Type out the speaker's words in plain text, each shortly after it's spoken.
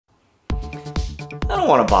don't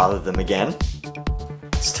want to bother them again.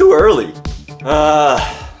 It's too early.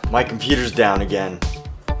 My computer's down again.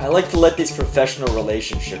 I like to let these professional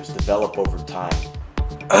relationships develop over time.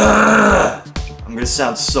 I'm gonna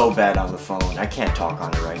sound so bad on the phone. I can't talk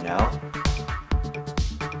on it right now.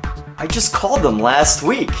 I just called them last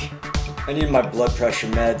week. I need my blood pressure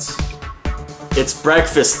meds. It's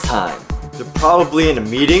breakfast time. They're probably in a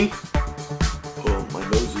meeting. Oh, my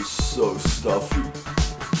nose is so stuffy.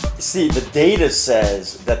 See, the data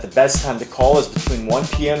says that the best time to call is between 1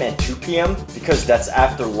 p.m. and 2 p.m. because that's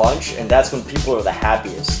after lunch and that's when people are the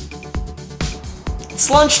happiest.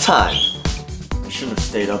 It's lunchtime. I shouldn't have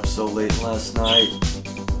stayed up so late last night.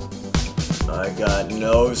 I got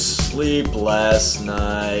no sleep last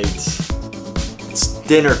night. It's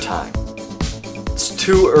dinner time. It's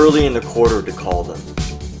too early in the quarter to call them.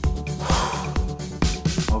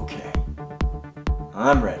 Okay.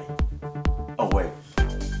 I'm ready. Oh, wait.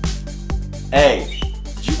 Hey,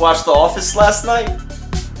 did you watch The Office last night?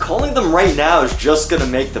 Calling them right now is just gonna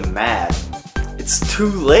make them mad. It's too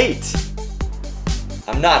late.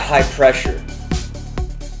 I'm not high pressure.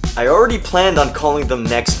 I already planned on calling them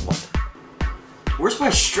next month. Where's my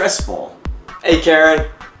stress ball? Hey,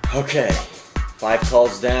 Karen. Okay, 5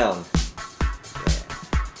 calls down. Yeah.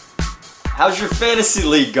 How's your fantasy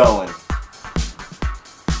league going?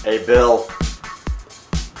 Hey, Bill.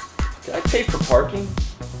 Did I pay for parking?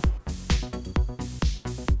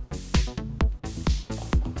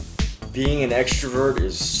 Being an extrovert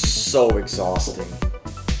is so exhausting.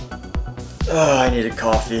 I need a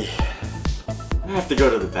coffee. I have to go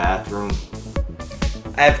to the bathroom.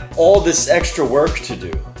 I have all this extra work to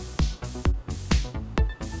do.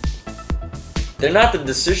 They're not the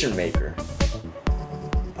decision maker.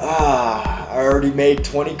 I already made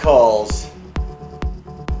 20 calls.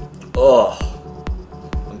 Ugh,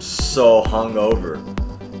 I'm so hungover.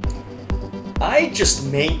 I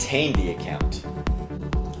just maintained the account.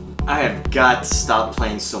 I have got to stop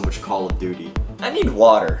playing so much Call of Duty. I need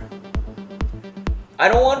water. I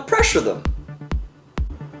don't want to pressure them.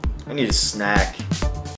 I need a snack.